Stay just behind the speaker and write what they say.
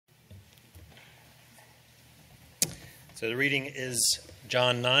So the reading is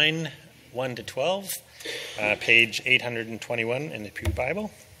John 9, 1 to 12, page 821 in the Pew Bible.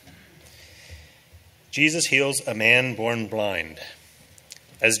 Jesus heals a man born blind.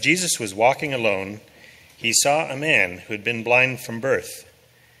 As Jesus was walking alone, he saw a man who had been blind from birth.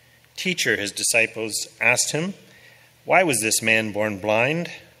 "Teacher," his disciples asked him, "why was this man born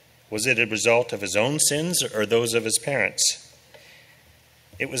blind? Was it a result of his own sins or those of his parents?"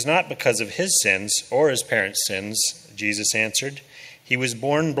 "It was not because of his sins or his parents' sins," Jesus answered. "He was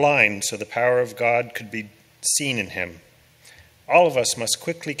born blind so the power of God could be seen in him. All of us must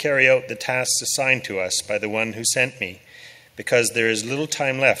quickly carry out the tasks assigned to us by the one who sent me, because there is little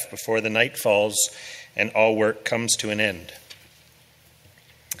time left before the night falls and all work comes to an end.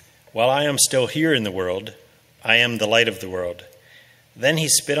 While I am still here in the world, I am the light of the world." Then he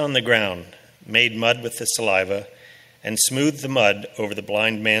spit on the ground, made mud with the saliva, and smoothed the mud over the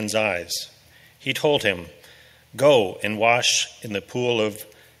blind man's eyes. He told him, "Go and wash in the pool of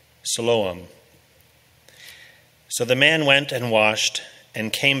Siloam." So the man went and washed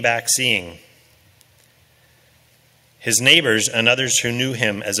and came back seeing. His neighbors and others who knew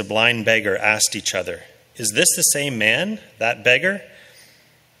him as a blind beggar asked each other, "Is this the same man, that beggar?"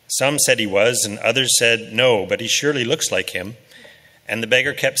 Some said he was, and others said, "No, but he surely looks like him." And the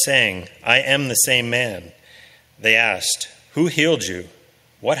beggar kept saying, "I am the same man." They asked, "Who healed you?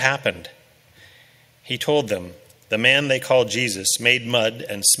 What happened?" He told them, "The man they called Jesus made mud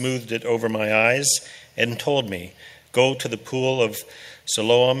and smoothed it over my eyes and told me, 'Go to the pool of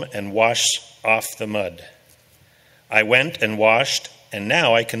Siloam and wash off the mud.' I went and washed, and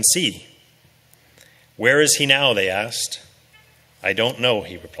now I can see." "Where is he now?" they asked. "I don't know,"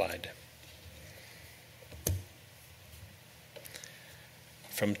 he replied.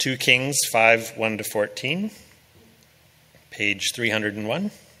 From 2 Kings 5, 1 to 14, page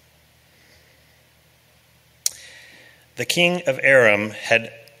 301. The king of Aram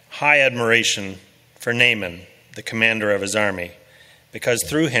had high admiration for Naaman, the commander of his army, because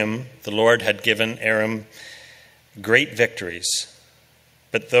through him the Lord had given Aram great victories.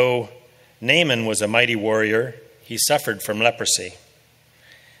 But though Naaman was a mighty warrior, he suffered from leprosy.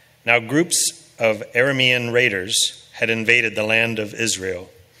 Now groups of Aramean raiders had invaded the land of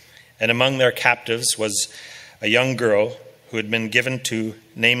Israel, and among their captives was a young girl who had been given to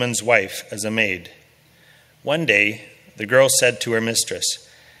Naaman's wife as a maid. One day, the girl said to her mistress,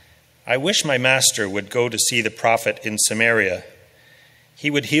 "I wish my master would go to see the prophet in Samaria. He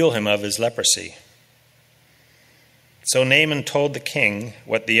would heal him of his leprosy." So Naaman told the king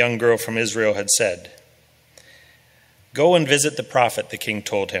what the young girl from Israel had said. "Go and visit the prophet," the king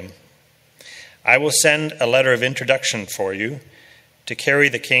told him. "I will send a letter of introduction for you to carry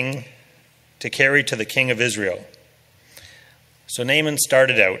to the king of Israel." So Naaman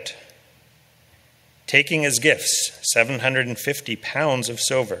started out, taking as gifts 750 pounds of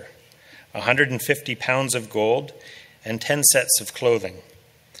silver, 150 pounds of gold, and 10 sets of clothing.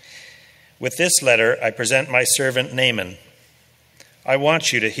 "With this letter I present my servant Naaman. I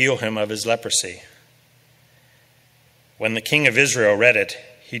want you to heal him of his leprosy." When the king of Israel read it,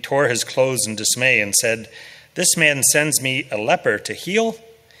 he tore his clothes in dismay and said, "This man sends me a leper to heal?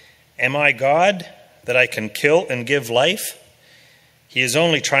 Am I God, that I can kill and give life? He is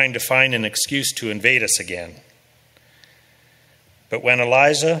only trying to find an excuse to invade us again." But when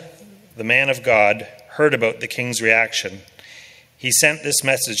Elijah, the man of God, heard about the king's reaction, he sent this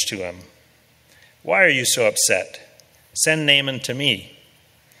message to him, "Why are you so upset? Send Naaman to me,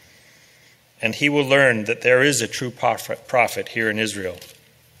 and he will learn that there is a true prophet here in Israel."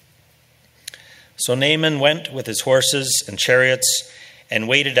 So Naaman went with his horses and chariots and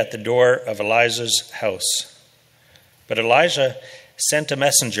waited at the door of Elijah's house. But Elijah sent a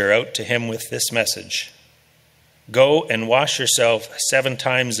messenger out to him with this message, "Go and wash yourself 7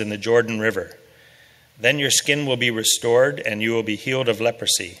 times in the Jordan River. Then your skin will be restored and you will be healed of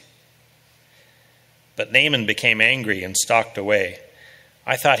leprosy." But Naaman became angry and stalked away.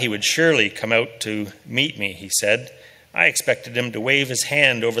 "I thought he would surely come out to meet me," he said. "I expected him to wave his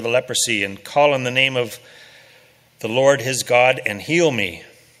hand over the leprosy and call on the name of the Lord his God and heal me.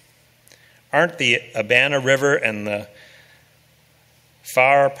 Aren't the Abana River and the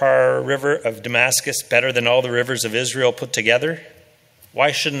Pharpar River of Damascus better than all the rivers of Israel put together?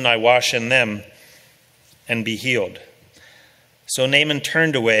 Why shouldn't I wash in them and be healed?" So Naaman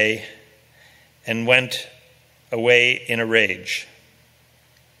turned away and went away in a rage.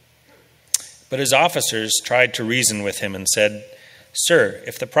 But his officers tried to reason with him and said, "Sir,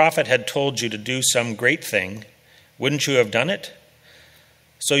 if the prophet had told you to do some great thing, wouldn't you have done it?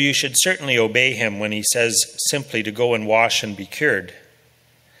 So you should certainly obey him when he says simply to go and wash and be cured."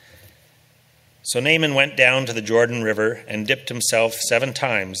 So Naaman went down to the Jordan River and dipped himself 7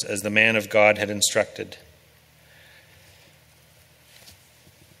 times as the man of God had instructed.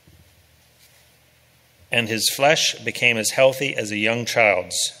 And his flesh became as healthy as a young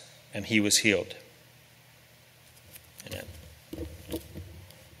child's, and he was healed. Amen.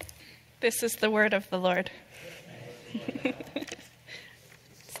 This is the word of the Lord.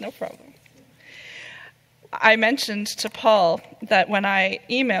 It's no problem. I mentioned to Paul that when I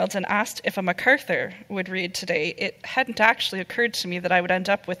emailed and asked if a MacArthur would read today, it hadn't actually occurred to me that I would end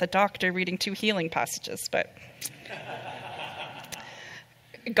up with a doctor reading 2 healing passages, but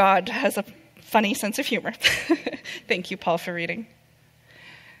God has a funny sense of humor. Thank you, Paul, for reading.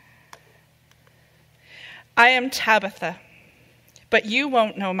 I am Tabitha, but you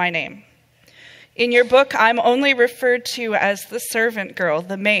won't know my name. In your book, I'm only referred to as the servant girl,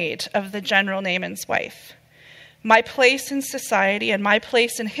 the maid of the General Naaman's wife. My place in society and my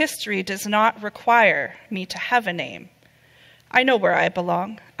place in history does not require me to have a name. I know where I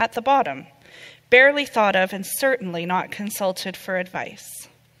belong, at the bottom, barely thought of and certainly not consulted for advice.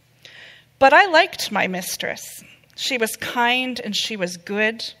 But I liked my mistress. She was kind and she was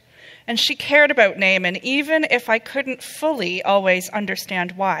good, and she cared about Naaman, even if I couldn't fully always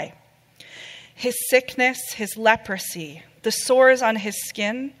understand why. His sickness, his leprosy, the sores on his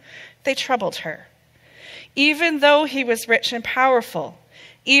skin, they troubled her. Even though he was rich and powerful,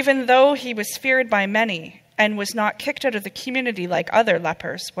 even though he was feared by many and was not kicked out of the community like other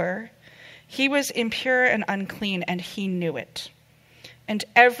lepers were, he was impure and unclean, and he knew it. And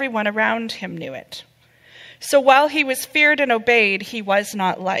everyone around him knew it. So while he was feared and obeyed, he was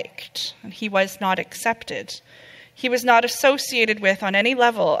not liked, and he was not accepted. He was not associated with on any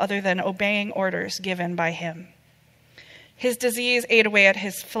level other than obeying orders given by him. His disease ate away at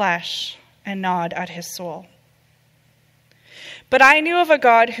his flesh and gnawed at his soul. But I knew of a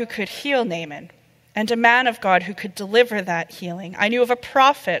God who could heal Naaman, and a man of God who could deliver that healing. I knew of a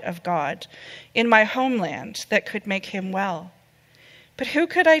prophet of God in my homeland that could make him well. But who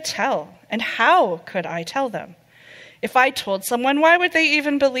could I tell, and how could I tell them? If I told someone, why would they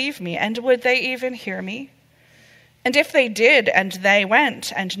even believe me, and would they even hear me? And if they did, and they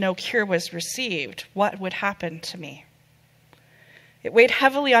went, and no cure was received, what would happen to me? It weighed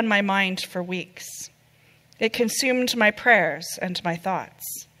heavily on my mind for weeks. It consumed my prayers and my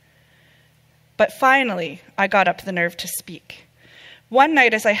thoughts. But finally, I got up the nerve to speak. One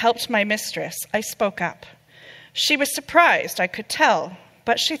night as I helped my mistress, I spoke up. She was surprised, I could tell,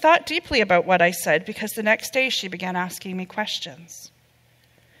 but she thought deeply about what I said because the next day she began asking me questions.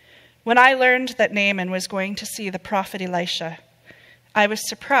 When I learned that Naaman was going to see the prophet Elisha, I was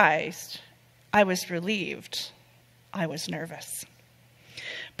surprised, I was relieved, I was nervous.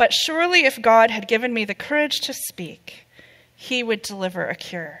 But surely if God had given me the courage to speak, he would deliver a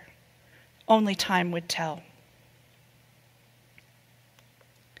cure. Only time would tell.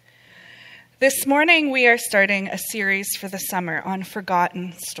 This morning we are starting a series for the summer on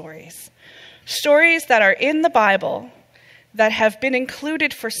forgotten stories. Stories that are in the Bible, that have been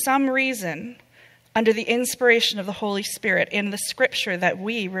included for some reason under the inspiration of the Holy Spirit in the scripture that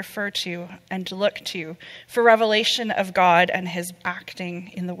we refer to and look to for revelation of God and his acting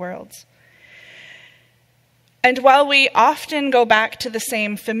in the world. And while we often go back to the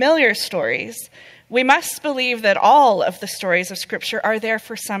same familiar stories, we must believe that all of the stories of scripture are there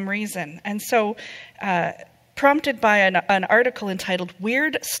for some reason. And so, prompted by an article entitled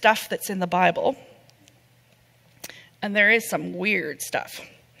Weird Stuff That's in the Bible, and there is some weird stuff,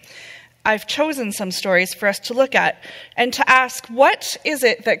 I've chosen some stories for us to look at and to ask, what is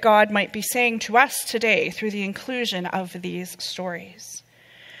it that God might be saying to us today through the inclusion of these stories?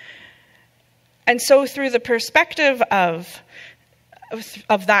 And so through the perspective of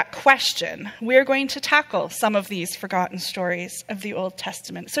that question, we're going to tackle some of these forgotten stories of the Old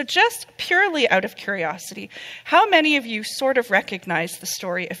Testament. So just purely out of curiosity, how many of you sort of recognize the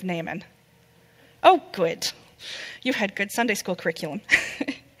story of Naaman? Oh, good. You had good Sunday school curriculum.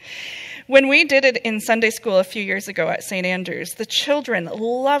 When we did it in Sunday school a few years ago at St. Andrews, the children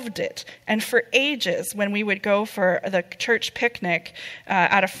loved it. And for ages, when we would go for the church picnic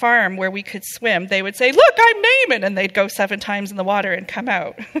at a farm where we could swim, they would say, "Look, I'm Naaman!" And they'd go 7 times in the water and come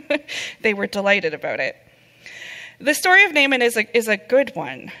out. They were delighted about it. The story of Naaman is a good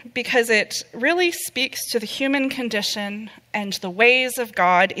one because it really speaks to the human condition and the ways of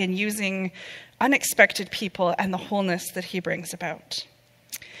God in using unexpected people and the wholeness that he brings about.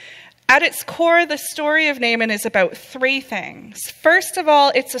 At its core, the story of Naaman is about three things. First of all,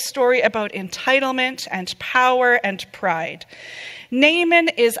 it's a story about entitlement and power and pride. Naaman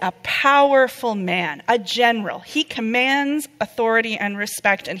is a powerful man, a general. He commands authority and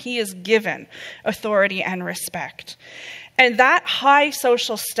respect, and he is given authority and respect. And that high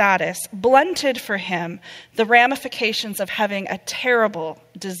social status blunted for him the ramifications of having a terrible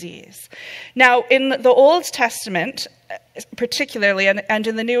disease. Now, in the Old Testament, particularly, and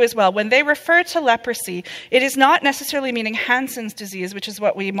in the New as well, when they refer to leprosy, it is not necessarily meaning Hansen's disease, which is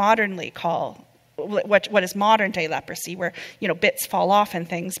what we modernly call what is modern day leprosy, where bits fall off and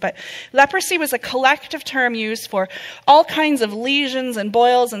things. But leprosy was a collective term used for all kinds of lesions and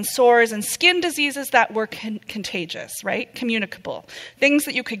boils and sores and skin diseases that were contagious, right? Communicable. Things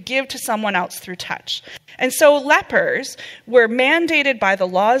that you could give to someone else through touch. And so lepers were mandated by the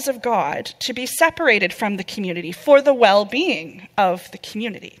laws of God to be separated from the community for the well-being of the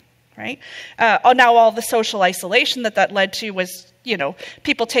community, right? Now all the social isolation that led to was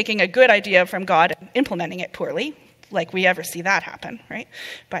people taking a good idea from God and implementing it poorly, like we ever see that happen, right?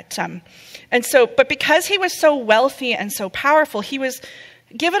 But because he was so wealthy and so powerful, he was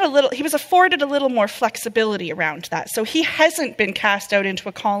afforded a little more flexibility around that. So he hasn't been cast out into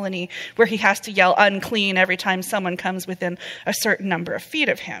a colony where he has to yell unclean every time someone comes within a certain number of feet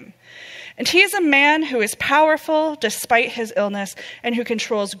of him. And he is a man who is powerful despite his illness and who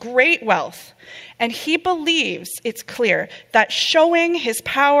controls great wealth. And he believes, it's clear, that showing his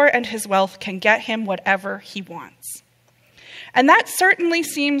power and his wealth can get him whatever he wants. And that certainly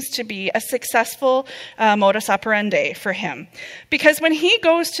seems to be a successful modus operandi for him. Because when he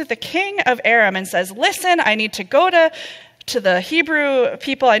goes to the king of Aram and says, listen, I need to go to the Hebrew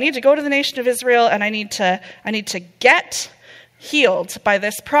people, I need to go to the nation of Israel, and I need to get healed by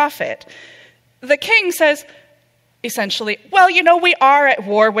this prophet, the king says, essentially, well, we are at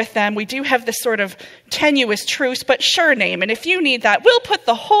war with them. We do have this sort of tenuous truce, but sure, Naaman, if you need that, we'll put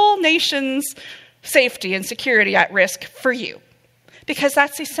the whole nation's safety and security at risk for you. Because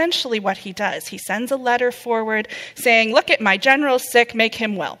that's essentially what he does. He sends a letter forward saying, look, my general's sick, make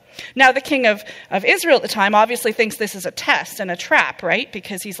him well. Now, the king of Israel at the time obviously thinks this is a test and a trap, right?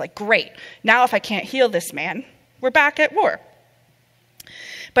 Because he's like, great, now if I can't heal this man, we're back at war.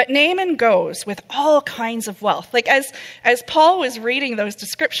 But Naaman goes with all kinds of wealth. Like as Paul was reading those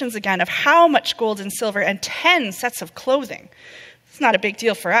descriptions again of how much gold and silver and 10 sets of clothing. It's not a big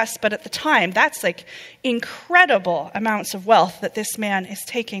deal for us, but at the time, that's like incredible amounts of wealth that this man is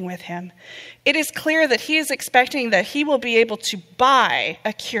taking with him. It is clear that he is expecting that he will be able to buy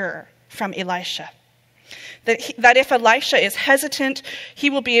a cure from Elisha. That if Elisha is hesitant, he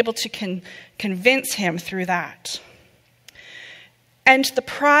will be able to convince him through that. And the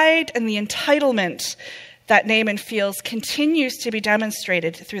pride and the entitlement that Naaman feels continues to be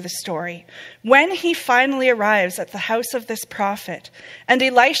demonstrated through the story. When he finally arrives at the house of this prophet, and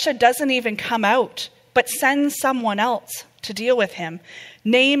Elisha doesn't even come out, but sends someone else to deal with him,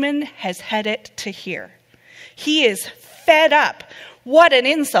 Naaman has had it to hear. He is fed up. What an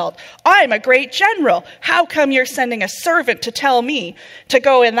insult. I'm a great general. How come you're sending a servant to tell me to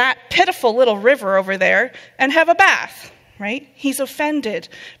go in that pitiful little river over there and have a bath? Right? He's offended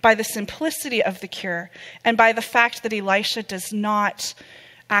by the simplicity of the cure and by the fact that Elisha does not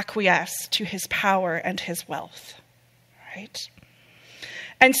acquiesce to his power and his wealth. Right?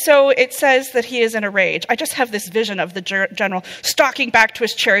 And so it says that he is in a rage. I just have this vision of the general stalking back to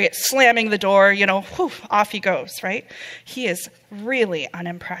his chariot, slamming the door, off he goes, right? He is really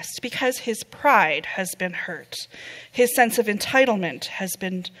unimpressed because his pride has been hurt. His sense of entitlement has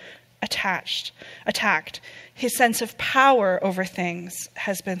been attacked. His sense of power over things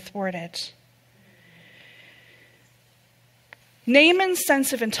has been thwarted. Naaman's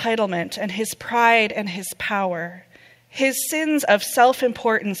sense of entitlement and his pride and his power, his sins of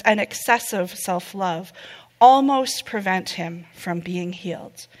self-importance and excessive self-love almost prevent him from being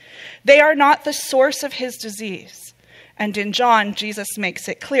healed. They are not the source of his disease. And in John, Jesus makes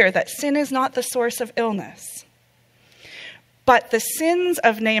it clear that sin is not the source of illness. But the sins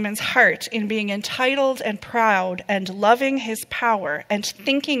of Naaman's heart in being entitled and proud and loving his power and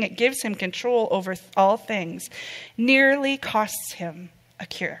thinking it gives him control over all things nearly costs him a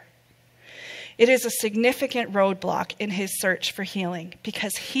cure. It is a significant roadblock in his search for healing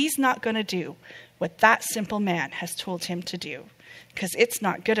because he's not going to do what that simple man has told him to do because it's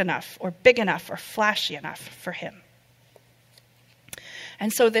not good enough or big enough or flashy enough for him.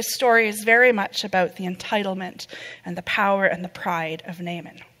 And so this story is very much about the entitlement and the power and the pride of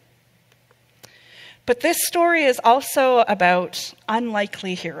Naaman. But this story is also about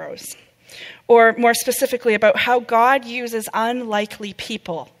unlikely heroes, or more specifically about how God uses unlikely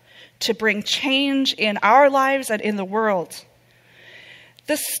people to bring change in our lives and in the world.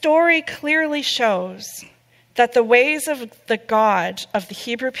 The story clearly shows that the ways of the God of the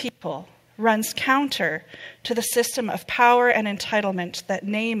Hebrew people runs counter to the system of power and entitlement that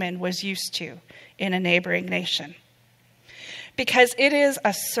Naaman was used to in a neighboring nation. Because it is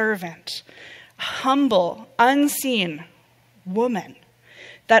a servant, humble, unseen woman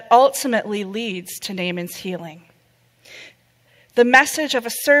that ultimately leads to Naaman's healing. The message of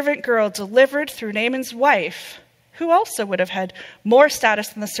a servant girl delivered through Naaman's wife, who also would have had more status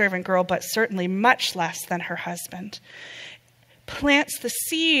than the servant girl, but certainly much less than her husband, plants the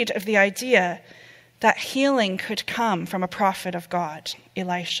seed of the idea that healing could come from a prophet of God,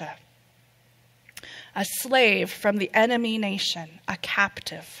 Elisha. A slave from the enemy nation, a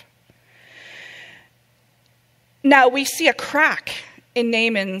captive. Now we see a crack in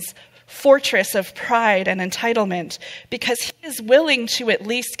Naaman's fortress of pride and entitlement because he is willing to at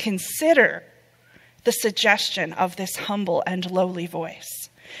least consider the suggestion of this humble and lowly voice.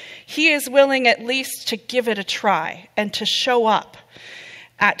 He is willing at least to give it a try and to show up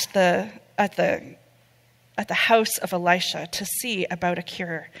at the house of Elisha to see about a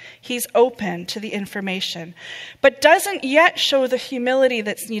cure. He's open to the information, but doesn't yet show the humility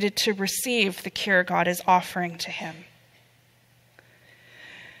that's needed to receive the cure God is offering to him.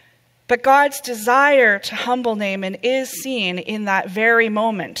 But God's desire to humble Naaman is seen in that very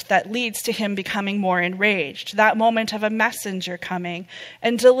moment that leads to him becoming more enraged, that moment of a messenger coming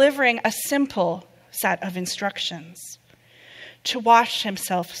and delivering a simple set of instructions: to wash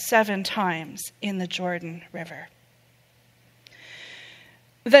himself 7 times in the Jordan River.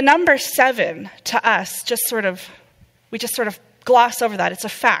 The number 7 to us we just sort of gloss over that. It's a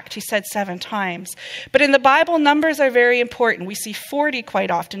fact. He said 7 times. But in the Bible, numbers are very important. We see 40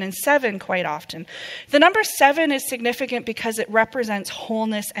 quite often and 7 quite often. The number 7 is significant because it represents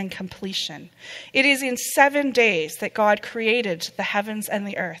wholeness and completion. It is in 7 days that God created the heavens and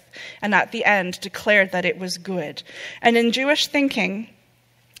the earth, and at the end declared that it was good. And in Jewish thinking,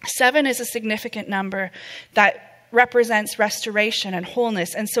 7 is a significant number that represents restoration and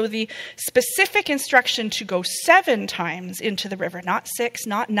wholeness. And so the specific instruction to go 7 times into the river, not 6,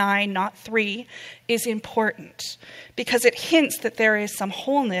 not 9, not 3, is important because it hints that there is some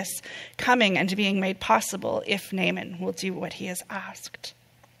wholeness coming and being made possible if Naaman will do what he has asked.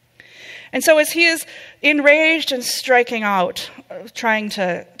 And so as he is enraged and striking out, trying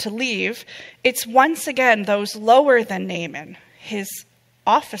to leave, it's once again those lower than Naaman, his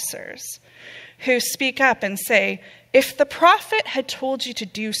officers, who speak up and say, if the prophet had told you to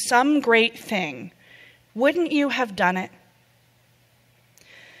do some great thing, wouldn't you have done it?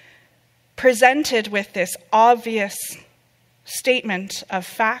 Presented with this obvious statement of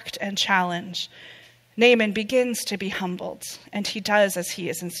fact and challenge, Naaman begins to be humbled, and he does as he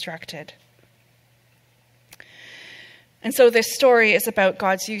is instructed. And so this story is about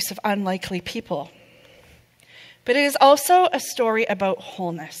God's use of unlikely people. But it is also a story about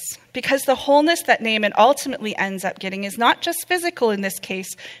wholeness, because the wholeness that Naaman ultimately ends up getting is not just physical in this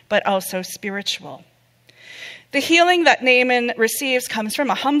case, but also spiritual. The healing that Naaman receives comes from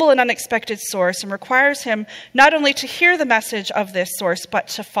a humble and unexpected source and requires him not only to hear the message of this source, but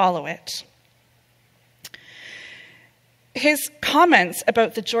to follow it. His comments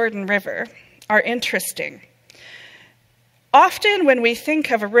about the Jordan River are interesting. Often when we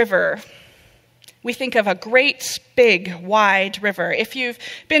think of a river, we think of a great, big, wide river. If you've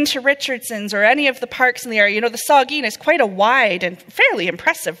been to Richardson's or any of the parks in the area, the Saugeen is quite a wide and fairly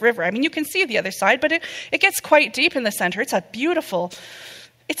impressive river. I mean, you can see the other side, but it gets quite deep in the center. It's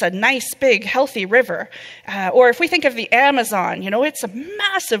a nice, big, healthy river. Or if we think of the Amazon, it's a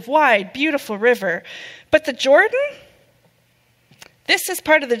massive, wide, beautiful river. But the Jordan, this is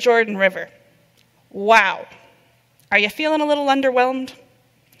part of the Jordan River. Wow. Are you feeling a little underwhelmed?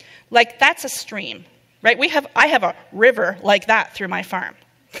 Like, that's a stream, right? I have a river like that through my farm.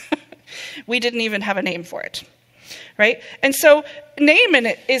 We didn't even have a name for it, right? And so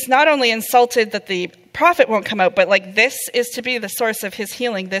Naaman is not only insulted that the prophet won't come out, but this is to be the source of his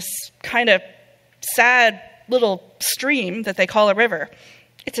healing, this kind of sad little stream that they call a river.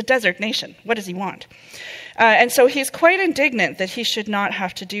 It's a desert nation. What does he want? And so he's quite indignant that he should not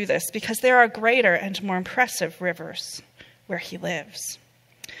have to do this because there are greater and more impressive rivers where he lives.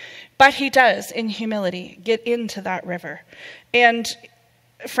 But he does, in humility, get into that river. And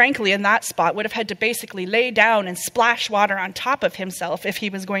frankly, in that spot, would have had to basically lay down and splash water on top of himself if he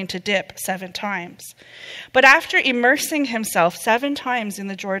was going to dip 7 times. But after immersing himself 7 times in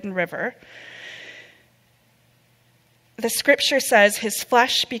the Jordan River, the scripture says his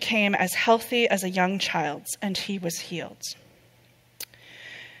flesh became as healthy as a young child's, and he was healed.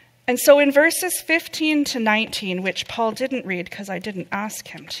 And so in verses 15 to 19, which Paul didn't read because I didn't ask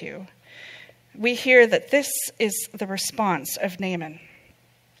him to, we hear that this is the response of Naaman.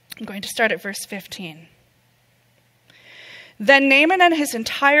 I'm going to start at verse 15. Then Naaman and his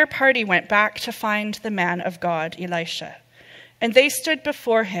entire party went back to find the man of God, Elisha. And they stood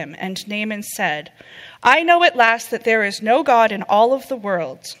before him, and Naaman said, I know at last that there is no God in all of the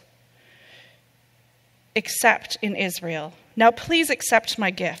world except in Israel. Now please accept my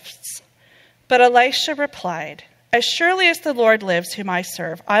gifts. But Elisha replied, As surely as the Lord lives whom I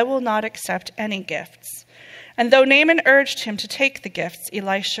serve, I will not accept any gifts. And though Naaman urged him to take the gifts,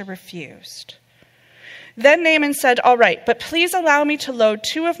 Elisha refused. Then Naaman said, All right, but please allow me to load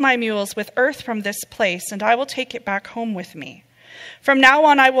 2 of my mules with earth from this place, and I will take it back home with me. From now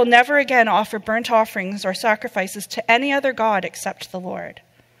on, I will never again offer burnt offerings or sacrifices to any other god except the Lord.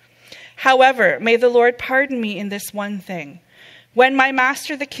 However, may the Lord pardon me in this one thing. When my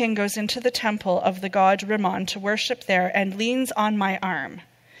master the king goes into the temple of the god Rimmon to worship there and leans on my arm,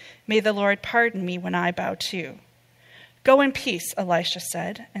 may the Lord pardon me when I bow too. Go in peace, Elisha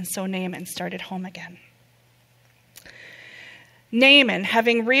said, and so Naaman started home again. Naaman,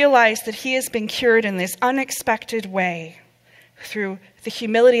 having realized that he has been cured in this unexpected way, through the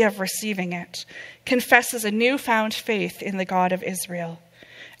humility of receiving it, confesses a newfound faith in the God of Israel,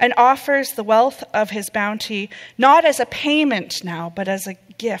 and offers the wealth of his bounty not as a payment now, but as a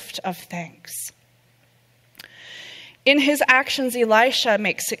gift of thanks. In his actions, Elisha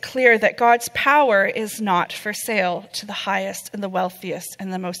makes it clear that God's power is not for sale to the highest and the wealthiest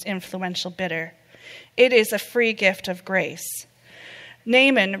and the most influential bidder. It is a free gift of grace.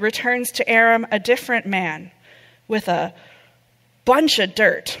 Naaman returns to Aram a different man with a bunch of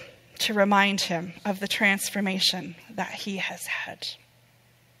dirt to remind him of the transformation that he has had.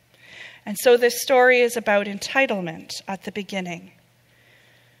 And so this story is about entitlement at the beginning,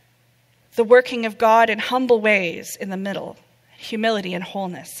 the working of God in humble ways in the middle, humility and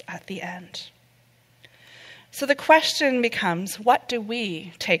wholeness at the end. So the question becomes, what do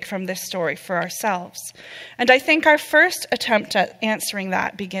we take from this story for ourselves? And I think our first attempt at answering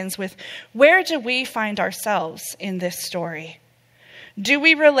that begins with, where do we find ourselves in this story? Do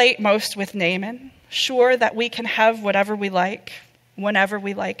we relate most with Naaman, sure that we can have whatever we like, whenever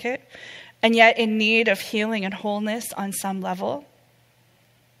we like it, and yet in need of healing and wholeness on some level?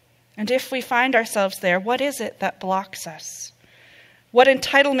 And if we find ourselves there, what is it that blocks us? What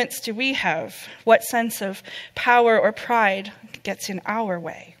entitlements do we have? What sense of power or pride gets in our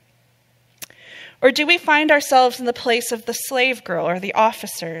way? Or do we find ourselves in the place of the slave girl or the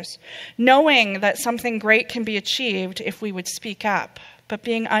officers, knowing that something great can be achieved if we would speak up, but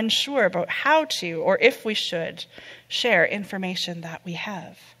being unsure about how to or if we should share information that we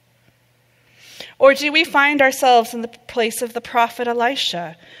have? Or do we find ourselves in the place of the prophet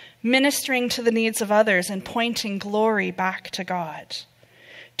Elisha, ministering to the needs of others and pointing glory back to God,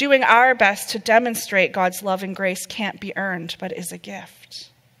 doing our best to demonstrate God's love and grace can't be earned but is a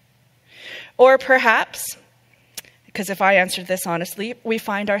gift? Or perhaps, because if I answered this honestly, we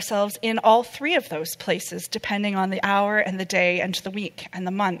find ourselves in all 3 of those places, depending on the hour and the day and the week and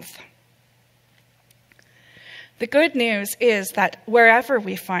the month. The good news is that wherever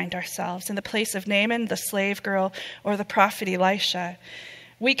we find ourselves, in the place of Naaman, the slave girl, or the prophet Elisha,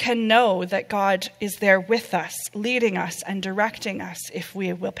 we can know that God is there with us, leading us and directing us if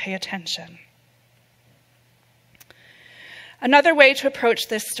we will pay attention. Another way to approach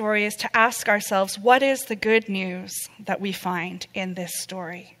this story is to ask ourselves, what is the good news that we find in this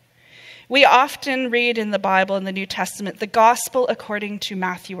story? We often read in the Bible, in the New Testament, the gospel according to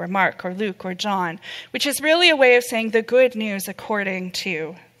Matthew or Mark or Luke or John, which is really a way of saying the good news according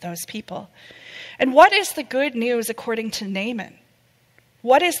to those people. And what is the good news according to Naaman?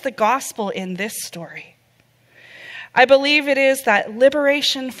 What is the gospel in this story? I believe it is that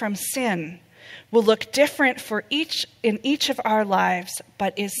liberation from sin will look different in each of our lives,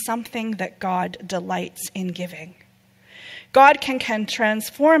 but is something that God delights in giving. God can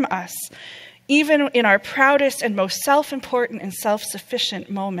transform us even in our proudest and most self-important and self-sufficient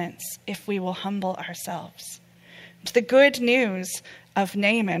moments if we will humble ourselves. The good news of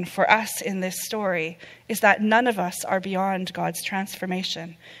Naaman for us in this story is that none of us are beyond God's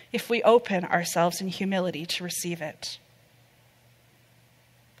transformation if we open ourselves in humility to receive it.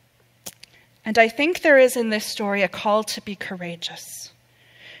 And I think there is in this story a call to be courageous,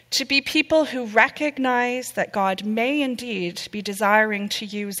 to be people who recognize that God may indeed be desiring to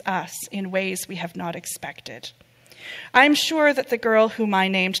use us in ways we have not expected. I'm sure that the girl whom I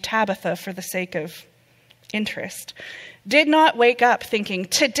named Tabitha for the sake of interest did not wake up thinking,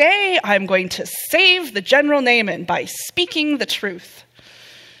 today I'm going to save the General Naaman by speaking the truth.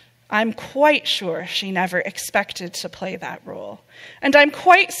 I'm quite sure she never expected to play that role. And I'm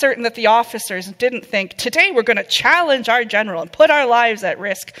quite certain that the officers didn't think, today we're going to challenge our general and put our lives at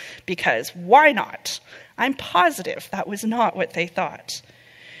risk because why not? I'm positive that was not what they thought.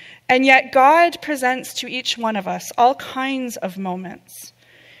 And yet God presents to each one of us all kinds of moments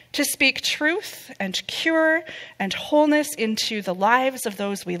to speak truth and cure and wholeness into the lives of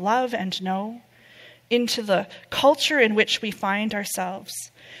those we love and know, into the culture in which we find ourselves,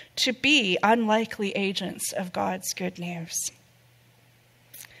 to be unlikely agents of God's good news.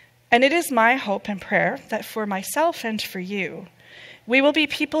 And it is my hope and prayer that for myself and for you, we will be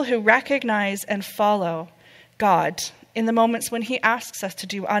people who recognize and follow God in the moments when he asks us to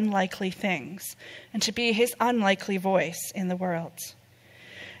do unlikely things and to be his unlikely voice in the world.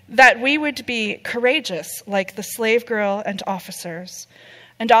 That we would be courageous like the slave girl and officers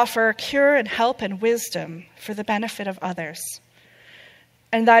and offer cure and help and wisdom for the benefit of others.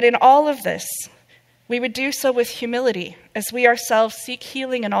 And that in all of this, we would do so with humility as we ourselves seek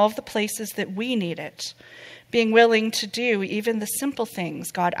healing in all of the places that we need it, being willing to do even the simple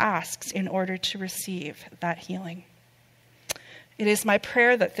things God asks in order to receive that healing. It is my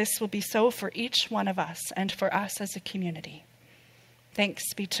prayer that this will be so for each one of us and for us as a community.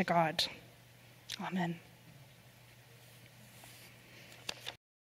 Thanks be to God. Amen.